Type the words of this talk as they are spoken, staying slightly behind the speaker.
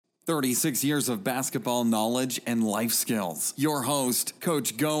36 years of basketball knowledge and life skills. Your host,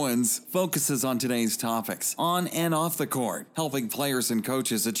 Coach Goins, focuses on today's topics on and off the court, helping players and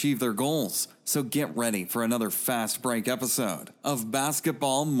coaches achieve their goals. So get ready for another fast break episode of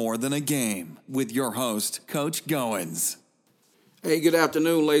Basketball More Than a Game with your host, Coach Goins. Hey, good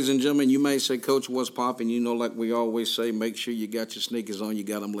afternoon, ladies and gentlemen. You may say, Coach, what's popping? You know, like we always say, make sure you got your sneakers on, you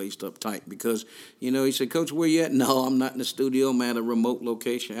got them laced up tight. Because, you know, you say, Coach, where you at? No, I'm not in the studio. I'm at a remote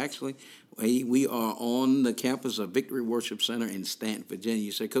location. Actually, we are on the campus of Victory Worship Center in Staunton, Virginia.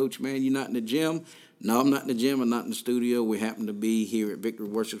 You say, Coach, man, you're not in the gym? No, I'm not in the gym. I'm not in the studio. We happen to be here at Victory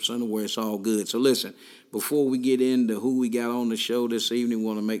Worship Center where it's all good. So listen, before we get into who we got on the show this evening, we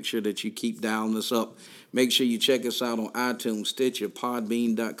want to make sure that you keep dialing us up. Make sure you check us out on iTunes, Stitcher,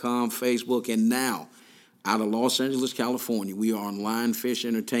 Podbean.com, Facebook, and now out of Los Angeles, California, we are on Lionfish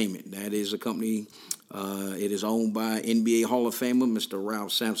Entertainment. That is a company, it is owned by NBA Hall of Famer, Mr.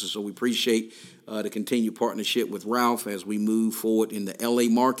 Ralph Sampson. So we appreciate the continued partnership with Ralph as we move forward in the LA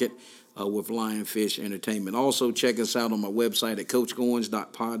market with Lionfish Entertainment. Also, check us out on my website at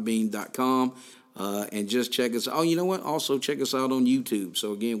coachgoins.podbean.com. And just check us out. Oh, you know what? Also, check us out on YouTube.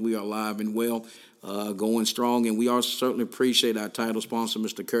 So, again, we are live and well, going strong. And we also certainly appreciate our title sponsor,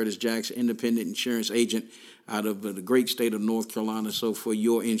 Mr. Curtis Jackson, independent insurance agent out of the great state of North Carolina. So, for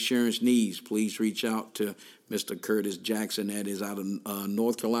your insurance needs, please reach out to Mr. Curtis Jackson. That is out of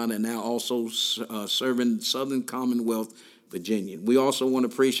North Carolina and now also serving Southern Commonwealth, Virginia. We also want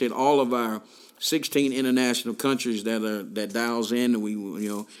to appreciate all of our 16 international countries that dials in. We, you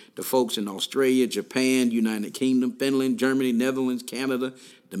know, the folks in Australia, Japan, United Kingdom, Finland, Germany, Netherlands, Canada,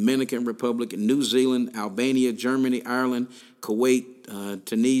 Dominican Republic, New Zealand, Albania, Germany, Ireland, Kuwait,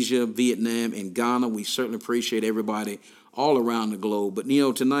 Tunisia, Vietnam, and Ghana. We certainly appreciate everybody all around the globe. But, you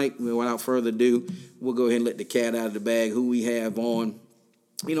know, tonight, without further ado, we'll go ahead and let the cat out of the bag. Who we have on.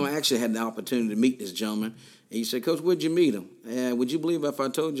 You know, I actually had the opportunity to meet this gentleman. And he said, Coach, where'd you meet him? And would you believe if I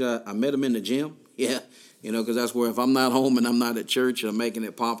told you I met him in the gym? Yeah, you know, because that's where if I'm not home and I'm not at church or making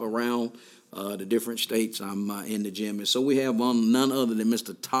it pop around the different states, I'm in the gym. And so we have on none other than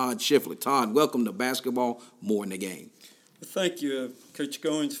Mr. Todd Shiflett. Todd, welcome to Basketball More Than a Game. Thank you, Coach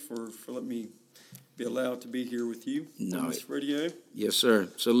Goins, for letting me be allowed to be here with you on this radio. Yes, sir.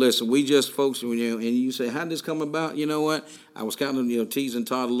 So listen, we just folks, you know, and you say, how did this come about? You know what? I was kind of, you know, teasing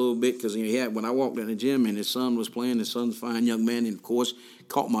Todd a little bit because, you know, when I walked in the gym and his son was playing, his son's a fine young man, and of course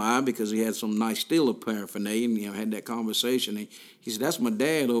caught my eye because he had some nice Steeler paraphernalia, and, you know, had that conversation. And he said, that's my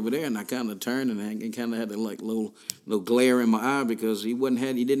dad over there, and I kind of turned and I kind of had a like little glare in my eye because he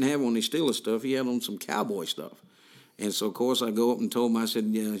didn't have on his Steeler stuff. He had on some cowboy stuff. And so, of course, I go up and told him, I said,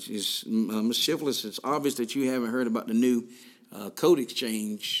 yeah, Ms. Shiflett, it's obvious that you haven't heard about the new coat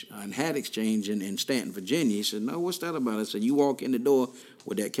exchange and hat exchange in Staunton, Virginia. He said, no, what's that about? I said, you walk in the door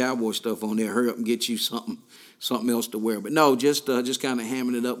with that cowboy stuff on there, hurry up and get you something else to wear. But no, just kind of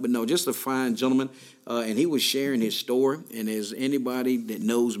hamming it up. But no, just a fine gentleman. And he was sharing his story. And as anybody that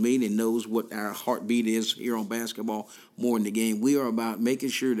knows me and knows what our heartbeat is here on Basketball More Than the Game, we are about making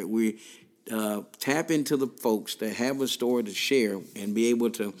sure that we tap into the folks that have a story to share and be able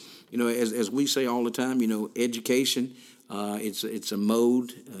to, you know, as we say all the time, you know, education, it's a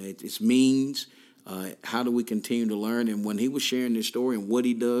mode, it's means. How do we continue to learn? And when he was sharing this story and what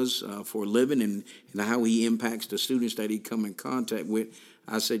he does for a living and how he impacts the students that he come in contact with,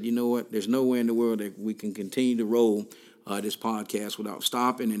 I said, you know what? There's nowhere in the world that we can continue to roll this podcast without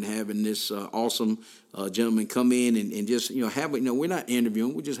stopping and having this awesome gentleman come in and just, you know, have it. You know, we're not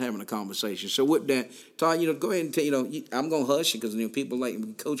interviewing, we're just having a conversation. So with that, Todd, you know, go ahead and tell, you know, I'm going to hush you because, you know, people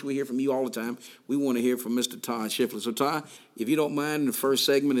like, Coach, we hear from you all the time. We want to hear from Mr. Todd Shiflett. So, Todd, if you don't mind, the first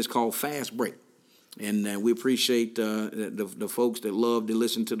segment is called Fast Break. And we appreciate the folks that love to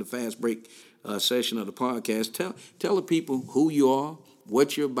listen to the Fast Break session of the podcast. Tell the people who you are,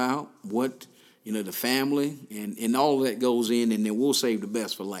 what you're about, what, you know, the family, and all of that goes in, and then we'll save the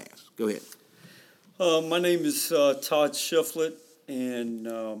best for last. Go ahead. My name is Todd Shiflett, and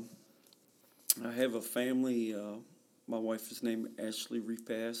I have a family. My wife is named Ashley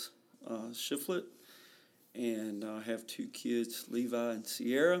Repass Shiflett, and I have two kids, Levi and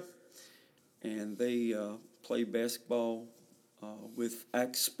Sierra, and they play basketball with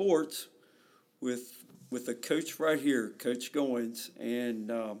Axe Sports with a coach right here, Coach Goins, and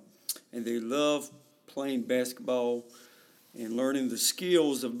they love playing basketball and learning the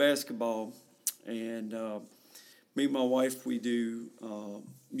skills of basketball. And me and my wife, we do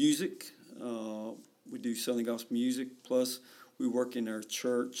music. We do Southern Gospel music. Plus, we work in our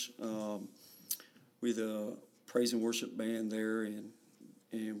church with a praise and worship band there and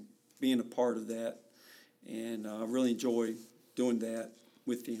being a part of that. And I really enjoy doing that.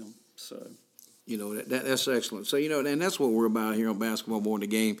 with them. So, That's excellent. So, and that's what we're about here on Basketball More Than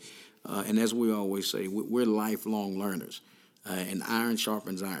the Game. And as we always say, we're lifelong learners. And iron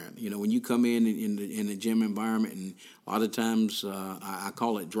sharpens iron. When you come in the gym environment, and a lot of times I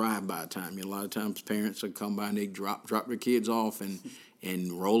call it drive-by time. A lot of times parents will come by and they drop their kids off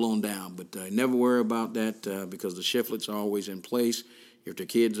and roll on down. But never worry about that because the shiftlets are always in place. If the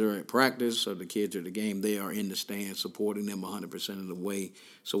kids are at practice or the kids are at the game, they are in the stands supporting them 100% of the way.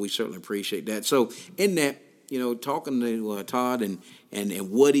 So we certainly appreciate that. So in that, talking to Todd and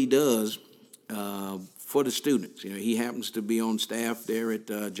what he does for the students. He happens to be on staff there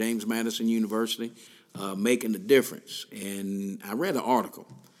at James Madison University, making a difference. And I read an article.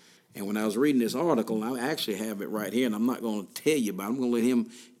 And when I was reading this article, I actually have it right here, and I'm not going to tell you about it. I'm going to let him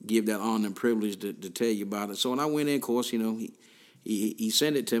give that honor and privilege to tell you about it. So when I went in, of course, he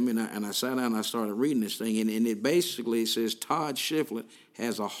sent it to me, and I sat down and I started reading this thing. And it basically says, Todd Shiflett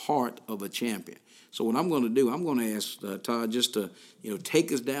has a heart of a champion. So what I'm going to do, I'm going to ask Todd just to,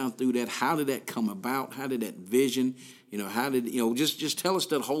 take us down through that. How did that come about? How did that vision, how did, just tell us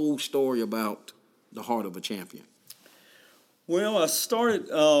that whole story about the heart of a champion. Well, I started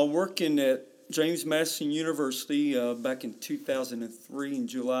working at James Madison University back in 2003 in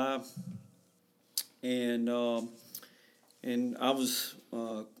July. And I was,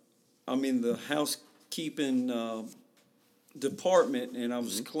 I'm in the housekeeping department, and I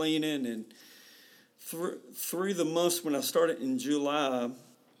was cleaning, and through the months when I started in July,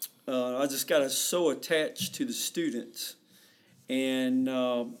 I just got so attached to the students. And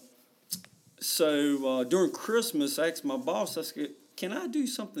so during Christmas, I asked my boss, I said, can I do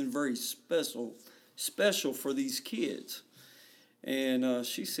something very special for these kids? And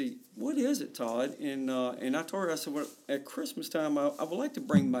she said, what is it, Todd? And I told her, I said, well, at Christmas time, I would like to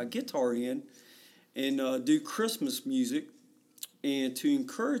bring my guitar in and do Christmas music and to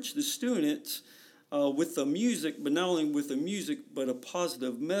encourage the students with the music, but not only with the music, but a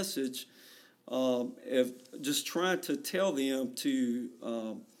positive message of just trying to tell them to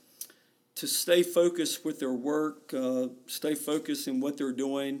stay focused with their work, stay focused in what they're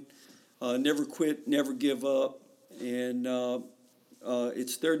doing, never quit, never give up, and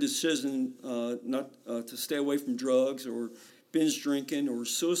it's their decision not to stay away from drugs or binge drinking or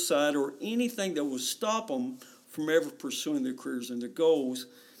suicide or anything that will stop them from ever pursuing their careers and their goals.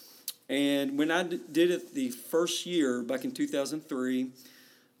 And when I did it the first year, back in 2003,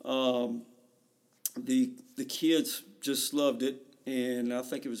 the kids just loved it. And I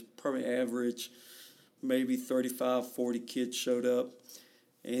think it was probably average, maybe 35, 40 kids showed up.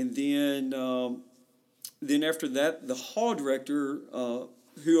 And then after that, the hall director,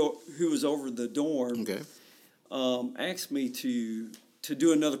 who was over the dorm, asked me to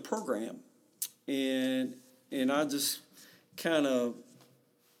do another program. And I just kind of,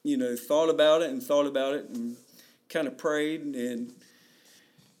 thought about it and kind of prayed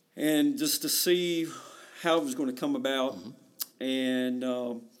and just to see how it was going to come about. Mm-hmm.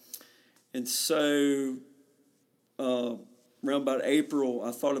 And so around about April,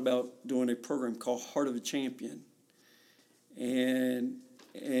 I thought about doing a program called Heart of a Champion. And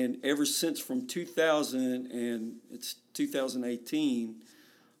ever since from 2000 and it's 2018,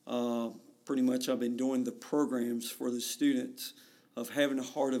 pretty much I've been doing the programs for the students of having a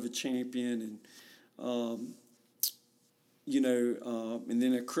heart of a champion. And, and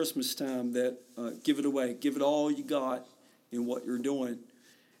then at Christmas time that give it away, give it all you got in what you're doing.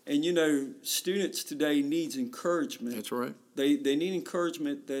 And, students today needs encouragement. That's right. They need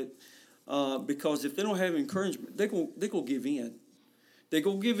encouragement that because if they don't have encouragement, they go give in. They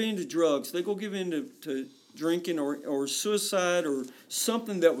go give in to drugs. They go give in to drinking or suicide or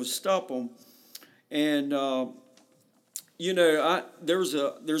something that would stop them. And, there's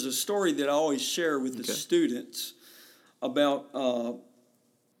a story that I always share with the students about,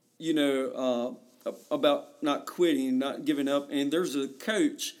 about not quitting, not giving up. And there's a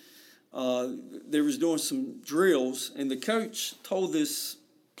coach, they was doing some drills, and the coach told this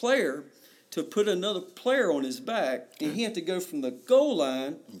player to put another player on his back, and he had to go from the goal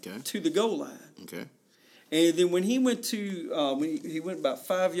line to the goal line. Okay. And then when he went he went about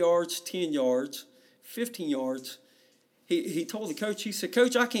 5 yards, 10 yards, 15 yards, he told the coach, he said,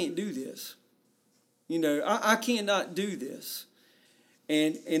 Coach, I can't do this. I cannot do this.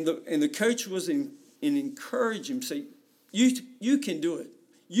 And the coach was encouraging him, say, you can do it.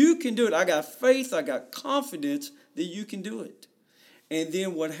 You can do it. I got faith. I got confidence that you can do it. And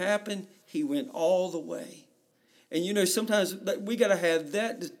then what happened? He went all the way. And sometimes we got to have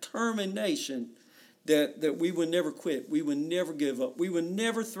that determination that we would never quit. We would never give up. We would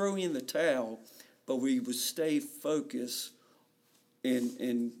never throw in the towel, but we would stay focused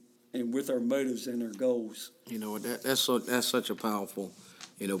and with our motives and our goals. You know, that's such a powerful,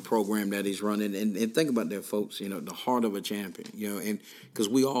 program that he's running. And think about that, folks. The heart of a champion. And because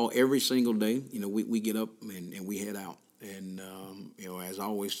we all every single day, we get up and we head out. And as I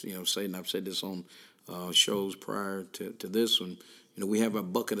always, say, and I've said this on shows prior to this one, we have a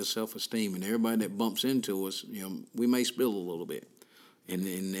bucket of self-esteem, and everybody that bumps into us, we may spill a little bit.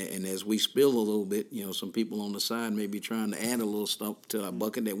 And as we spill a little bit, some people on the side may be trying to add a little stuff to our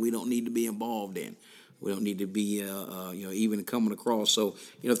bucket that we don't need to be involved in. We don't need to be, even coming across. So,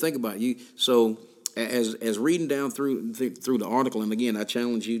 think about it. So as reading down through the article, and again, I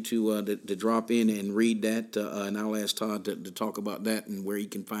challenge you to drop in and read that, and I'll ask Todd to talk about that and where you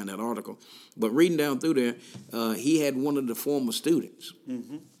can find that article. But reading down through there, he had one of the former students,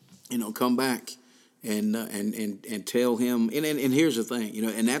 come back and tell him, and here's the thing,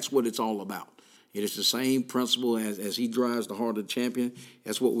 and that's what it's all about. It is the same principle as he drives the heart of the champion.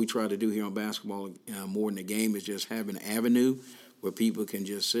 That's what we try to do here on basketball more than the game, is just have an avenue where people can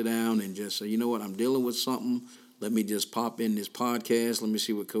just sit down and just say, you know what, I'm dealing with something. Let me just pop in this podcast. Let me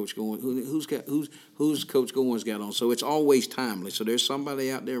see what Coach Goins, who's Coach Goins got on. So it's always timely. So there's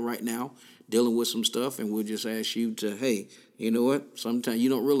somebody out there right now dealing with some stuff, and we'll just ask you to, hey, you know what? Sometimes you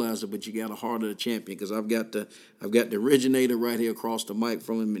don't realize it, but you got a heart of the champion, because I've got the originator right here across the mic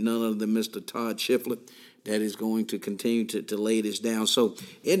from him, none other than Mr. Todd Shiflett, that is going to continue to lay this down. So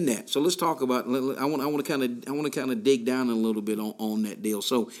in that, so let's talk about. I want to kind of dig down a little bit on that deal.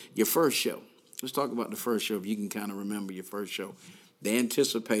 So your first show. Let's talk about the first show. If you can kind of remember your first show, the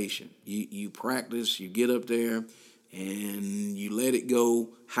anticipation. You practice. You get up there, and you let it go.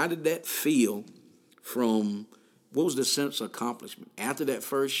 How did that feel? What was the sense of accomplishment after that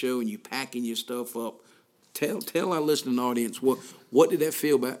first show, and you packing your stuff up? Tell our listening audience what did that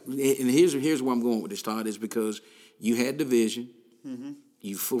feel about? And here's where I'm going with this, Todd, is because you had the vision,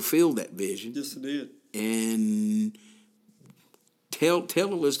 you fulfilled that vision. Yes, I did. And tell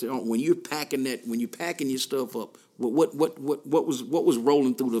the listener, when you're packing your stuff up, what was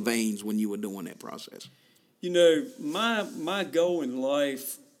rolling through the veins when you were doing that process? My goal in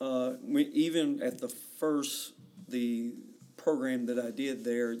life, even at the program that I did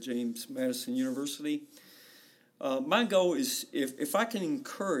there at James Madison University, my goal is if I can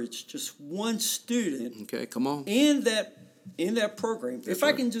encourage just one student, okay, come on, in that program, if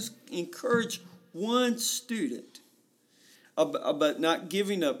I can just encourage one student about not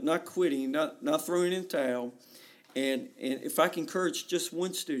giving up, not quitting, not throwing in the towel, and if I can encourage just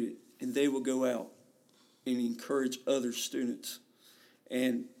one student, and they will go out and encourage other students,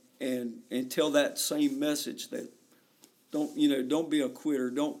 and tell that same message that don't be a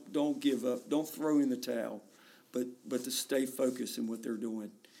quitter, don't give up, don't throw in the towel, but to stay focused in what they're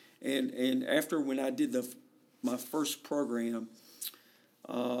doing. And after when I did my first program,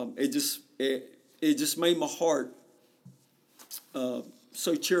 it just made my heart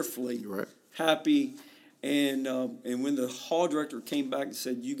so cheerfully happy. And when the hall director came back and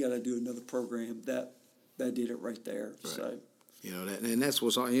said, you got to do another program, that did it right there. Right. So. And that's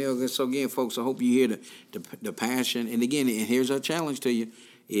what's all. So again, folks, I hope you hear the passion. And again, and here's our challenge to you: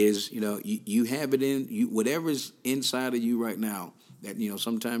 is you have it in you, whatever's inside of you right now. That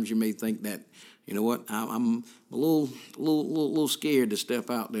sometimes you may think that I'm a little scared to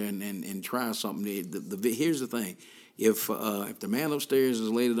step out there and try something. Here's the thing: if the man upstairs has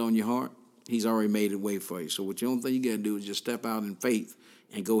laid it on your heart, he's already made it way for you. So what the only thing you got to do is just step out in faith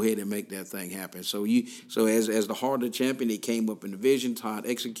and go ahead and make that thing happen. So as the heart of the champion, he came up in the vision. Todd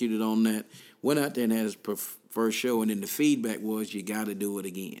executed on that, went out there and had his first show, and then the feedback was, you got to do it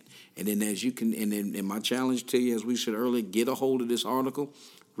again. And then and my challenge to you, as we said earlier, get a hold of this article,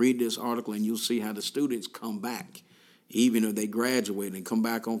 read this article, and you'll see how the students come back. Even if they graduate and come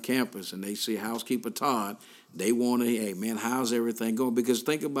back on campus and they see Housekeeper Todd, they want to, hey, man, how's everything going? Because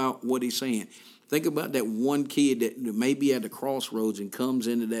think about what he's saying. Think about that one kid that may be at the crossroads and comes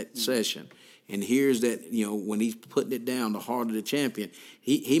into that session and hears that, when he's putting it down, the heart of the champion,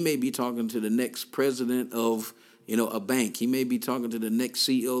 he may be talking to the next president of, a bank. He may be talking to the next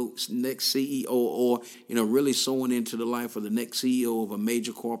CEO, or, really sowing into the life of the next CEO of a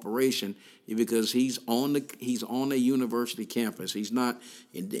major corporation, because he's on a university campus. He's not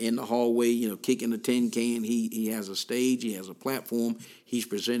in the hallway, kicking the tin can. He has a stage. He has a platform. He's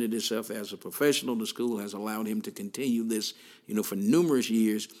presented himself as a professional. The school has allowed him to continue this, for numerous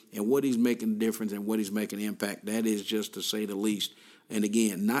years. And what he's making a difference and what he's making an impact, that is just to say the least. And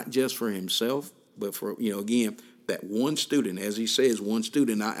again, not just for himself, but for, again, that one student, as he says, one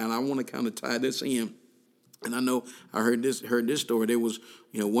student. And I want to kind of tie this in. And I know I heard this story. There was,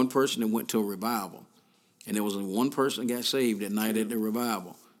 one person that went to a revival, And there was one person that got saved that night at the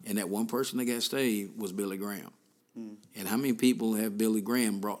revival. And that one person that got saved was Billy Graham. And how many people have Billy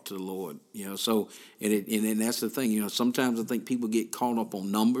Graham brought to the Lord? So and that's the thing. Sometimes I think people get caught up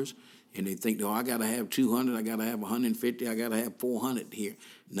on numbers, and they think, I got to have 200, I got to have 150, I got to have 400 here.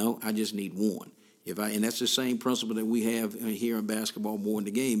 No, I just need one. And that's the same principle that we have here in basketball more in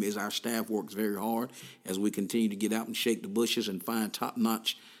the game, is our staff works very hard as we continue to get out and shake the bushes and find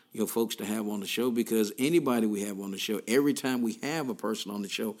top-notch folks to have on the show, because anybody we have on the show, every time we have a person on the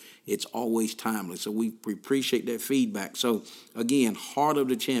show, it's always timely. So we appreciate that feedback. So, again, Heart of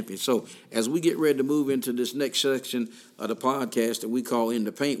the Champion. So as we get ready to move into this next section of the podcast that we call In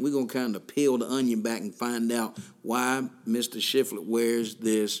the Paint, we're going to kind of peel the onion back and find out why Mr. Shiflett wears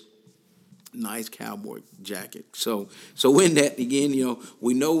this nice cowboy jacket. So in that, again,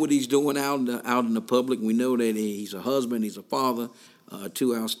 we know what he's doing out in the public. We know that he's a husband, he's a father,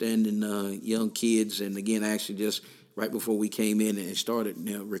 two outstanding young kids. And again, actually just right before we came in and started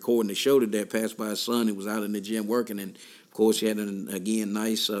recording the show today, I passed by his son. He was out in the gym working, and of course he had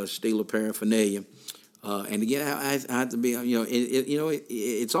nice Steeler paraphernalia. And again, I have to be,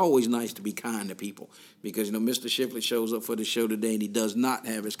 it's always nice to be kind to people, because Mr. Shiflett shows up for the show today and he does not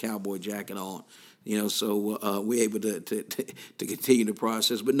have his cowboy jacket on. So we're able to continue the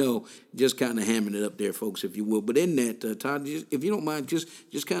process. But no, just kind of hamming it up there, folks, if you will. But in that, Todd, if you don't mind,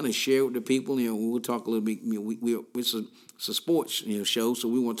 just kind of share with the people. We'll talk a little bit. It's a sports show, so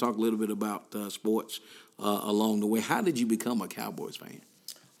we want to talk a little bit about sports along the way. How did you become a Cowboys fan?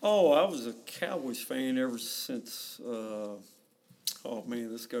 Oh, I was a Cowboys fan ever since.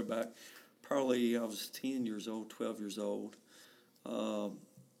 Let's go back. Probably I was 10 years old, 12 years old.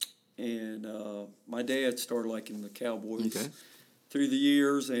 And my dad started liking the Cowboys through the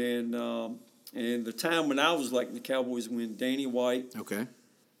years, and the time when I was liking the Cowboys, when Danny White,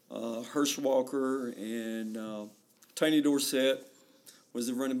 Hersch Walker, and Tony Dorsett was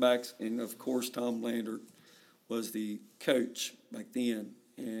the running backs, and of course Tom Landry was the coach back then,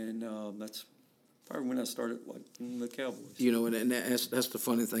 and that's probably when I started liking the Cowboys. And that's the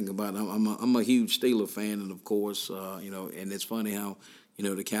funny thing about it. I'm a huge Steeler fan, and of course, and it's funny how.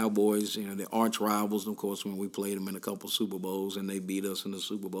 The Cowboys, the arch rivals, of course, when we played them in a couple Super Bowls and they beat us in the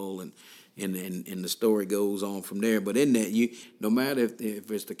Super Bowl, and the story goes on from there. But in that, no matter if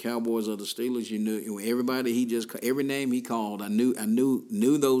it's the Cowboys or the Steelers, everybody every name he called, I knew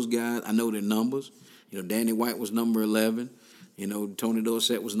those guys. I know their numbers. Danny White was number 11. Tony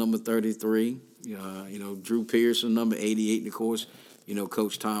Dorsett was number 33. Drew Pearson, number 88, and of course,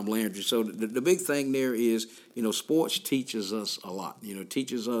 Coach Tom Landry. So the big thing there is, sports teaches us a lot.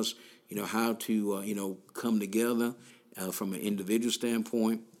 Teaches us, how to, come together from an individual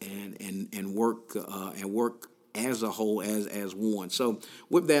standpoint and work as a whole, as one. So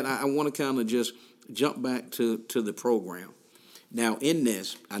with that, I want to kind of just jump back to the program. Now, in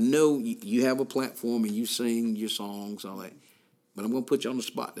this, I know you have a platform and you sing your songs, all that, but I'm going to put you on the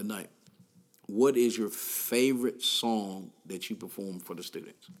spot tonight. What is your favorite song that you perform for the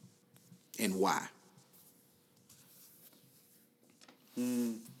students, and why?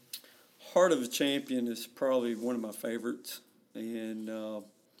 Heart of a Champion is probably one of my favorites, and I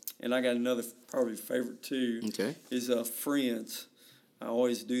got another probably favorite too. Is Friends. I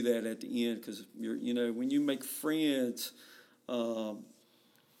always do that at the end, because when you make friends,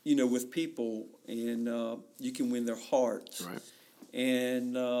 with people, and you can win their hearts, right?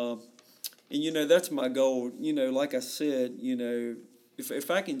 And that's my goal. Like I said,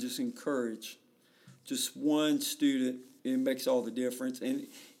 if I can just encourage just one student, it makes all the difference. And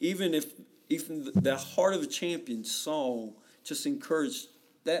even the Heart of a Champion song, just encourage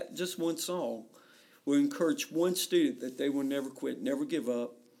that, just one song will encourage one student that they will never quit, never give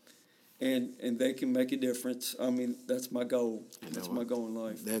up, and they can make a difference. I mean, that's my goal. That's my goal in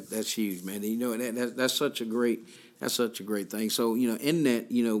life. That's huge, man. That's such a great thing. So, in that,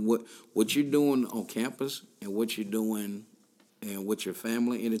 what you're doing on campus and what you're doing and with your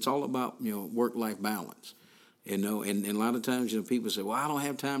family, and it's all about, work-life balance. And a lot of times, people say, well, I don't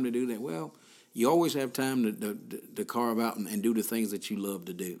have time to do that. Well, you always have time to carve out and do the things that you love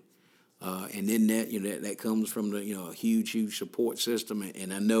to do. And then that comes from a huge support system.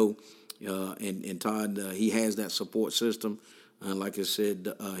 And I know, and Todd, he has that support system. Like I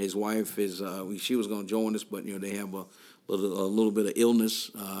said, his wife she was going to join us, but they have a little bit of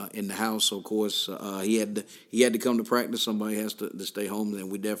illness in the house. So of course, he had to come to practice. Somebody has to stay home,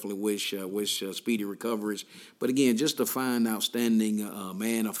 and we definitely wish speedy recoveries. But again, just a fine, outstanding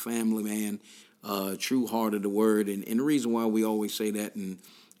man, a family man, true heart of the word. And the reason why we always say that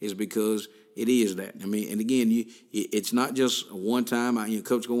is because it is that. I mean, and again, it's not just one time.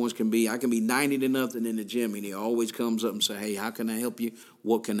 Coach Goins I can be 90-0 in the gym, and he always comes up and say, "Hey, how can I help you?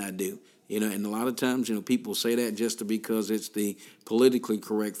 What can I do?" And a lot of times, people say that just because it's the politically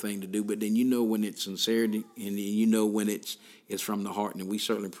correct thing to do. But then when it's sincerity, and when it's from the heart, and we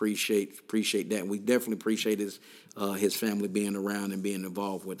certainly appreciate that. And we definitely appreciate his family being around and being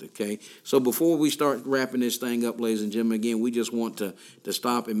involved with it. Okay, so before we start wrapping this thing up, ladies and gentlemen, again, we just want to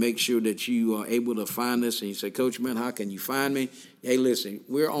stop and make sure that you are able to find us. And you say, "Coach, man, how can you find me?" Hey, listen,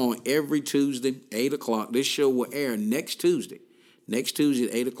 we're on every Tuesday, 8:00. This show will air next Tuesday. Next Tuesday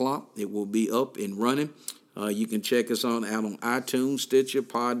at 8:00, it will be up and running. You can check us out on iTunes, Stitcher,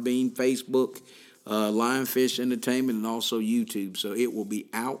 Podbean, Facebook, Lionfish Entertainment, and also YouTube. So it will be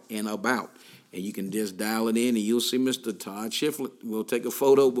out and about. And you can just dial it in, and you'll see Mr. Todd Shiflett. We'll take a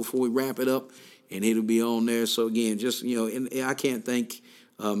photo before we wrap it up, and it'll be on there. So, again, just, and I can't thank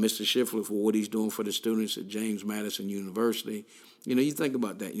Mr. Shiflett for what he's doing for the students at James Madison University. You think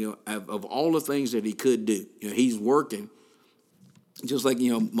about that. Of all the things that he could do, he's working. Just like,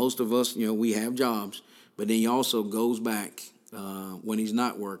 most of us, we have jobs, but then he also goes back when he's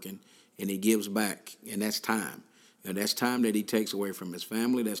not working, and he gives back, and that's time. That's time that he takes away from his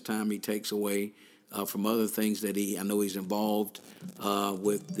family. That's time he takes away from other things that I know he's involved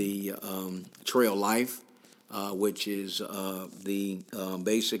with the Trail Life, which is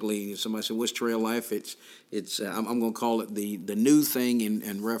basically, somebody said, "What's Trail Life?" It's I'm going to call it the new thing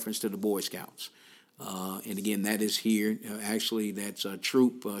in reference to the Boy Scouts. And again, that is here. Actually, that's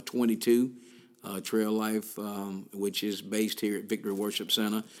Troop 22, Trail Life, which is based here at Victory Worship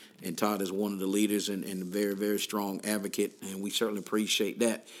Center. And Todd is one of the leaders and a very, very strong advocate, and we certainly appreciate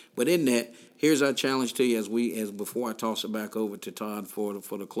that. But in that, here's our challenge to you as before I toss it back over to Todd for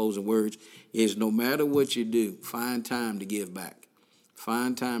the closing words, is no matter what you do, find time to give back.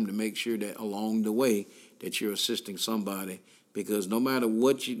 Find time to make sure that along the way that you're assisting somebody, because no matter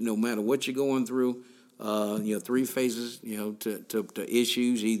what you're going through, three phases, to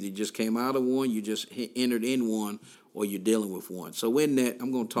issues. Either you just came out of one, you just entered in one, or you're dealing with one. So in that, I'm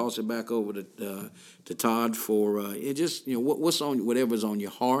going to toss it back over to Todd for what's on whatever's on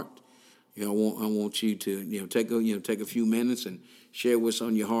your heart. I want you to take a few minutes and share what's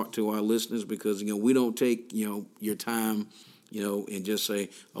on your heart to our listeners, because we don't take your time and just say,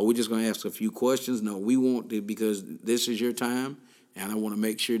 "Oh, we're just going to ask a few questions." No, we want to, because this is your time. And I want to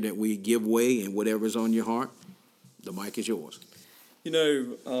make sure that we give way, and whatever's on your heart, the mic is yours.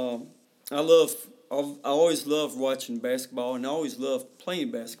 I always loved watching basketball, and I always loved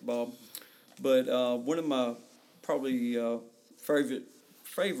playing basketball. But one of my probably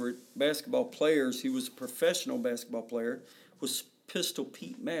favorite basketball players, he was a professional basketball player, was Pistol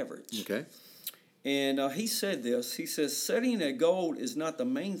Pete Maravich. Okay. And he said this. He says, "Setting a goal is not the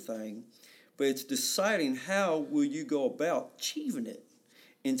main thing, but it's deciding how will you go about achieving it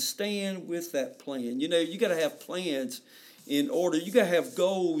and staying with that plan." You got to have plans you got to have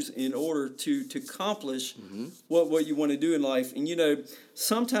goals in order to accomplish what you want to do in life. And,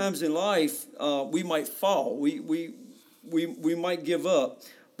 sometimes in life, we might fall. We might give up.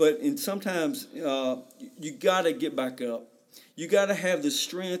 But sometimes you got to get back up. You got to have the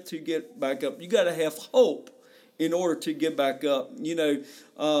strength to get back up. You got to have hope in order to get back up.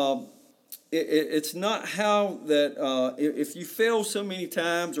 It's not how that if you fail so many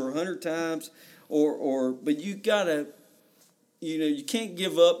times or 100 times, but you gotta, you can't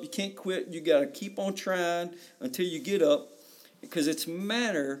give up, you can't quit. You gotta keep on trying until you get up, because it's a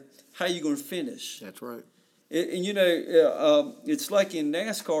matter how you're gonna finish. That's right. It's like in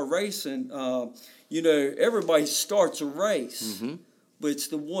NASCAR racing. Everybody starts a race, but it's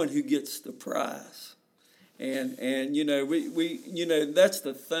the one who gets the prize. And we that's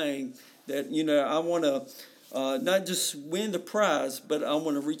the thing. That, I want to not just win the prize, but I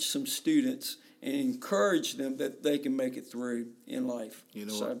want to reach some students and encourage them that they can make it through in life.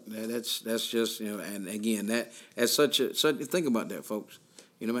 That's just, and again, that's such think about that, folks.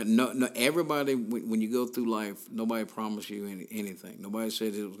 No, everybody, when you go through life, nobody promised you anything. Nobody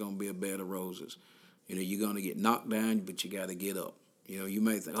said it was going to be a bed of roses. You're going to get knocked down, but you got to get up. You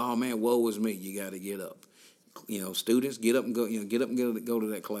may think, "Oh man, woe is me." You got to get up. Students, get up and go. Get up and go to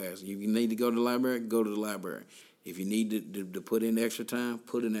that class. If you need to go to the library, go to the library. If you need to put in extra time,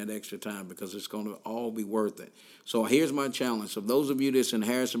 put in that extra time, because it's going to all be worth it. So here's my challenge. So those of you that's in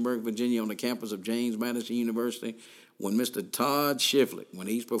Harrisonburg, Virginia, on the campus of James Madison University, when Mr. Todd Shiflett, when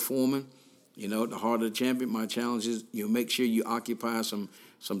he's performing, at the Heart of the Champion, my challenge is make sure you occupy some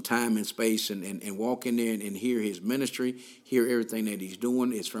time and space and walk in there and hear his ministry, hear everything that he's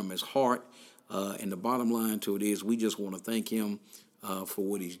doing. It's from his heart. And the bottom line to it is, we just want to thank him for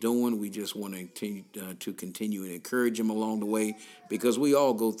what he's doing. We just want to continue and encourage him along the way, because we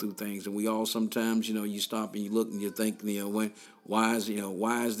all go through things, and we all sometimes, you stop and you look and you think, why is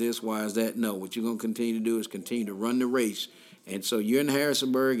this, why is that? No, what you're going to continue to do is continue to run the race. And so you're in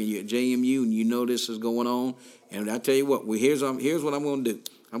Harrisonburg and you're at JMU and you know this is going on. And I tell you what, here's what I'm going to do.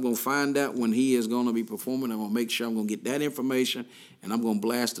 I'm going to find out when he is going to be performing. I'm going to make sure I'm going to get that information, and I'm going to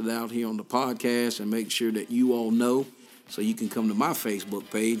blast it out here on the podcast and make sure that you all know, so you can come to my Facebook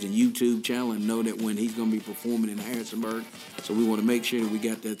page and YouTube channel and know that when he's going to be performing in Harrisonburg. So we want to make sure that we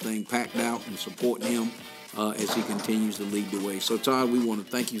got that thing packed out and supporting him as he continues to lead the way. So, Todd, we want to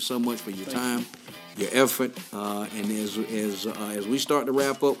thank you so much for your time, your effort, and as we start to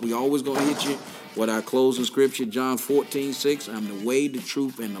wrap up, we always going to hit you with our closing scripture, John 14:6. I'm the way, the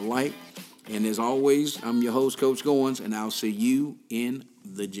truth, and the light. And as always, I'm your host, Coach Goins, and I'll see you in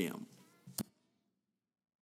the gym.